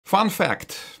Fun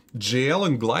fact, GL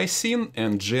in glycine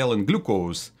and GL in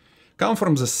glucose come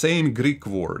from the same Greek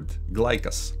word,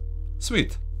 glykos,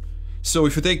 sweet. So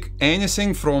if you take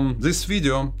anything from this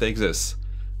video, take this.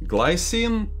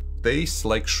 Glycine tastes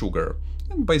like sugar,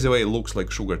 and by the way, looks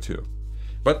like sugar too.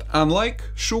 But unlike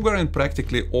sugar and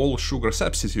practically all sugar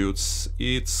substitutes,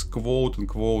 it's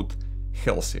quote-unquote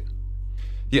healthy.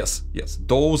 Yes,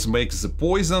 dose makes the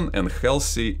poison and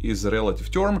healthy is a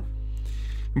relative term,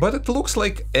 but it looks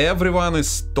like everyone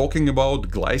is talking about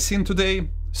glycine today.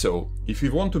 So if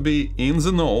you want to be in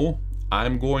the know,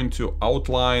 I'm going to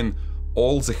outline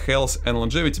all the health and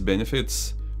longevity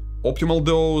benefits, optimal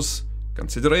dose,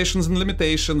 considerations and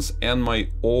limitations, and my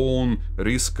own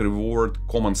risk-reward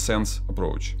common sense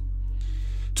approach.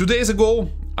 2 days ago,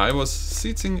 I was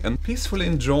sitting and peacefully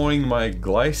enjoying my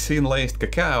glycine-laced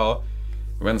cacao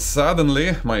when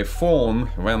suddenly my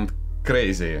phone went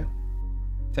crazy.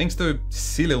 Thanks to a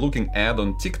silly-looking ad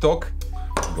on TikTok,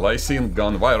 glycine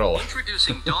gone viral.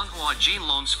 Introducing Donghua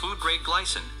Jinlong's food-grade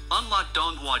glycine. Unlock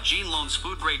Donghua Jinlong's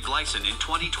food-grade glycine in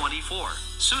 2024.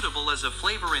 Suitable as a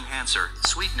flavor enhancer,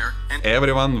 sweetener, and...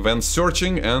 Everyone went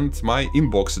searching and my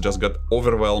inbox just got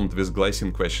overwhelmed with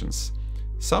glycine questions.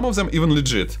 Some of them even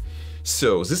legit.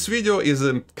 So this video is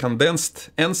a condensed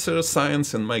answer,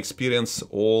 science and my experience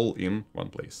all in one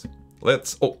place.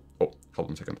 Let's... Oh, hold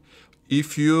on a second.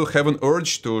 If you have an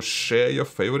urge to share your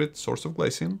favorite source of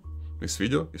glycine, this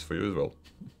video is for you as well.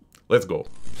 Let's go.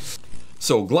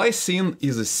 So glycine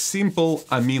is a simple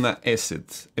amino acid,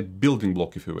 a building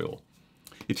block if you will.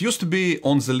 It used to be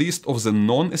on the list of the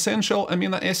non-essential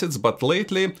amino acids, but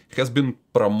lately has been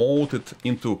promoted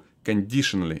into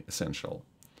conditionally essential.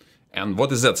 And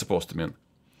what is that supposed to mean?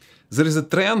 There is a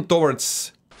trend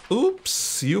towards,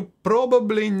 oops, you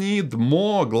probably need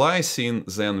more glycine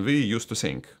than we used to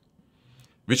think.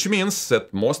 Which means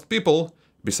that most people,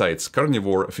 besides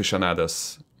carnivore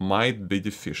aficionados, might be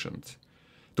deficient.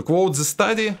 To quote the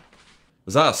study,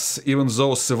 thus, even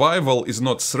though survival is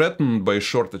not threatened by a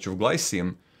shortage of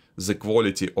glycine, the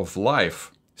quality of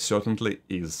life certainly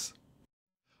is.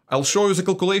 I'll show you the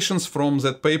calculations from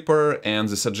that paper and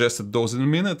the suggested dose in a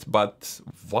minute, but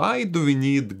why do we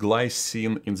need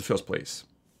glycine in the first place?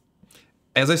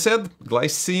 As I said,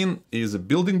 glycine is a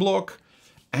building block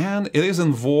and it is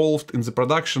involved in the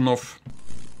production of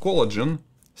collagen.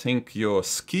 Think your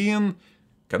skin,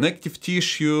 connective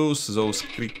tissues, those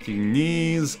creaky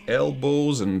knees,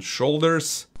 elbows and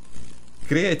shoulders.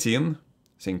 Creatine,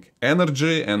 think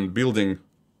energy and building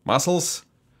muscles.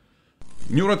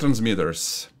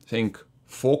 Neurotransmitters, think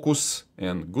focus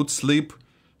and good sleep,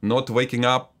 not waking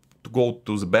up to go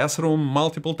to the bathroom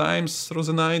multiple times through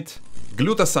the night.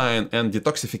 Glutathione and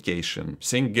detoxification,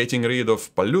 think getting rid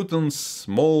of pollutants,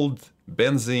 mold,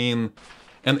 benzene.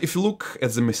 And if you look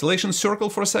at the methylation circle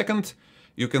for a second,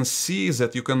 you can see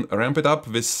that you can ramp it up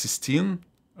with cysteine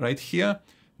right here.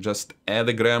 Just add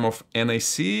a gram of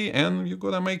NAC and you're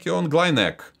gonna make your own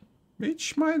GlyNAC,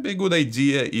 which might be a good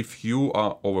idea if you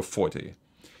are over 40.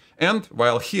 And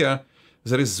while here,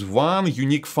 there is one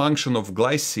unique function of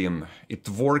glycine. It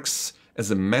works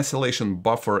as a methylation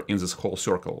buffer in this whole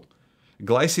circle.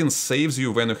 Glycine saves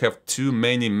you when you have too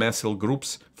many methyl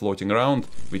groups floating around,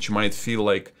 which might feel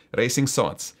like racing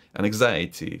thoughts,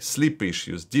 anxiety, sleep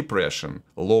issues, depression,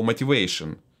 low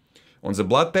motivation. On the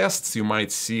blood tests, you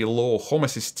might see low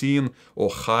homocysteine or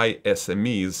high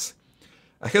SMEs.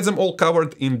 I had them all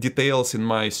covered in details in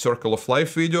my Circle of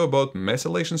Life video about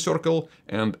methylation circle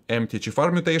and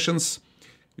MTHFR mutations.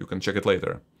 You can check it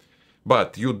later.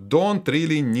 But you don't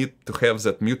really need to have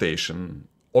that mutation.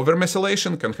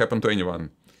 Overmethylation can happen to anyone.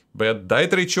 Bad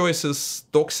dietary choices,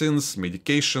 toxins,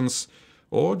 medications,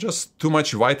 or just too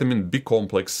much vitamin B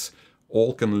complex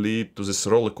all can lead to this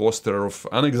roller coaster of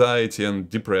anxiety and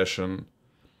depression.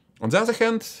 On the other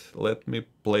hand, let me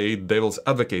play devil's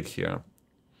advocate here.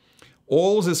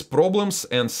 All these problems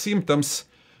and symptoms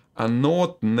are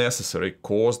not necessarily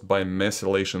caused by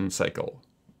methylation cycle.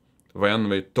 When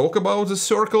we talk about the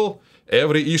circle,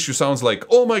 every issue sounds like,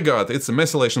 oh my god, it's a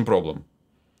methylation problem.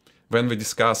 When we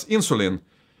discuss insulin,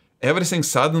 everything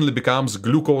suddenly becomes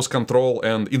glucose control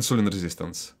and insulin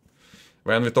resistance.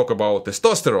 When we talk about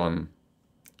testosterone,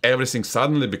 everything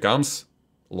suddenly becomes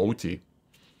low T.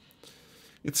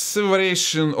 It's a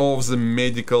variation of the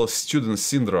medical student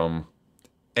syndrome.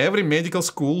 Every medical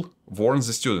school warns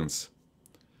the students.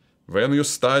 When you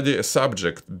study a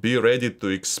subject, be ready to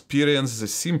experience the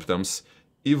symptoms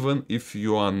even if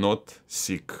you are not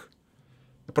sick.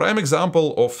 A prime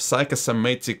example of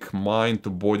psychosomatic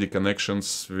mind-to-body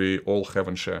connections we all have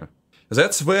and share.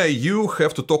 That's where you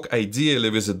have to talk ideally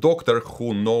with a doctor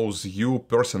who knows you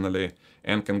personally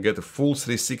and can get a full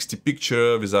 360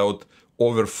 picture without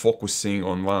over-focusing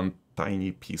on one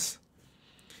tiny piece.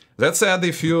 That said,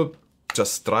 if you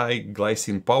just try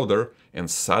glycine powder and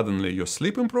suddenly your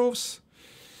sleep improves,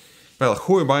 well,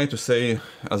 who am I to say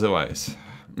otherwise?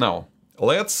 Now,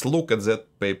 let's look at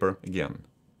that paper again.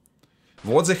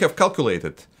 What they have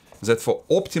calculated, that for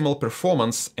optimal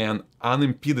performance and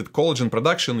unimpeded collagen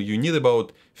production, you need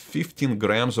about 15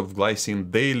 grams of glycine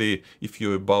daily if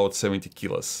you're about 70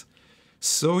 kilos.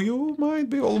 So you might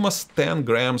be almost 10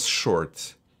 grams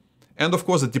short. And of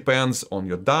course it depends on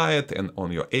your diet and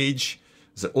on your age.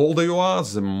 The older you are,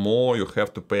 the more you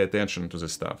have to pay attention to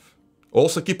this stuff.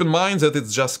 Also keep in mind that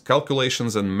it's just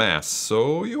calculations and math,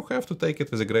 so you have to take it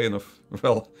with a grain of,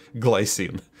 well,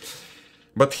 glycine.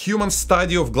 But human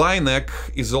study of GlyNAC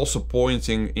is also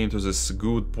pointing into this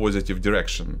good positive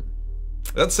direction.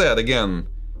 That said, again,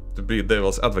 to be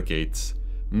devil's advocate,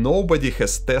 nobody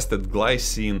has tested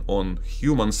glycine on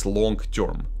humans long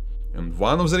term. And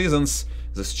one of the reasons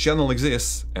this channel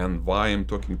exists and why I'm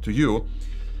talking to you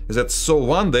is that so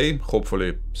one day,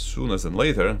 hopefully sooner than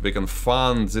later, we can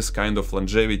fund this kind of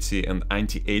longevity and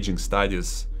anti-aging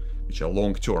studies which are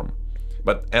long term.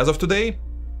 But as of today,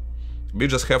 we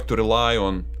just have to rely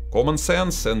on common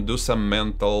sense and do some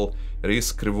mental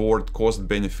risk-reward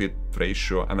cost-benefit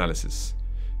ratio analysis,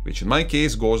 which in my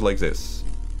case goes like this.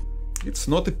 It's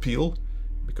not a pill,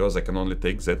 because I can only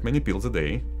take that many pills a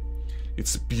day.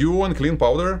 It's pure and clean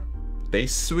powder,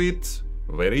 tastes sweet,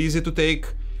 very easy to take,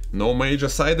 no major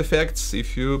side effects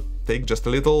if you take just a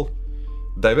little,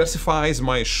 diversifies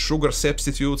my sugar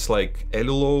substitutes like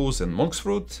allulose and monk's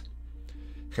fruit,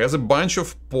 has a bunch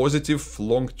of positive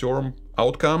long-term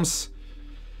outcomes,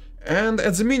 and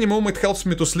at the minimum it helps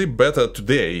me to sleep better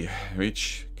today,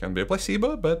 which can be a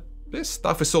placebo, but this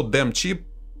stuff is so damn cheap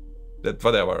that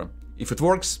whatever. If it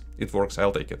works,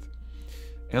 I'll take it.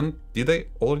 And did I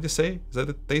already say that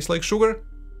it tastes like sugar?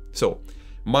 So,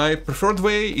 my preferred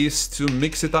way is to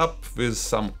mix it up with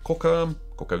some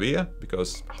coca-via,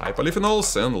 because high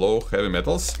polyphenols and low heavy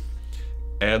metals,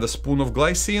 add a spoon of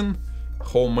glycine,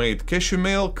 homemade cashew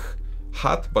milk,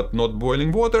 hot but not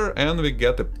boiling water, and we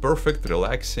get a perfect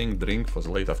relaxing drink for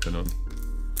the late afternoon.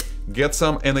 Get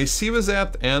some NAC with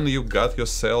that and you got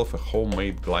yourself a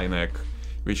homemade GlyNAC,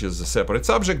 which is a separate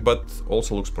subject but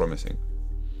also looks promising.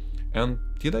 And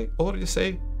did I already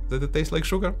say that it tastes like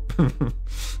sugar?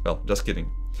 Well, just kidding.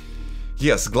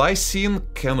 Yes, glycine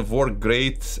can work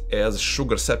great as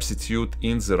sugar substitute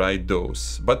in the right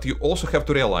dose, but you also have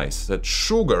to realize that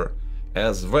sugar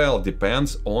as well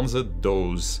depends on the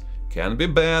dose. Can be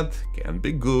bad, can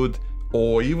be good,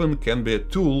 or even can be a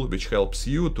tool which helps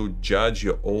you to judge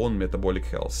your own metabolic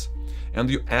health. And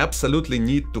you absolutely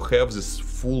need to have this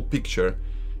full picture,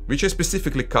 which I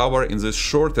specifically cover in this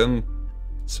short and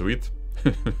sweet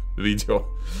video.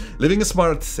 Living is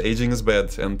smart, aging is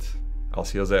bad, and I'll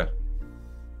see you there.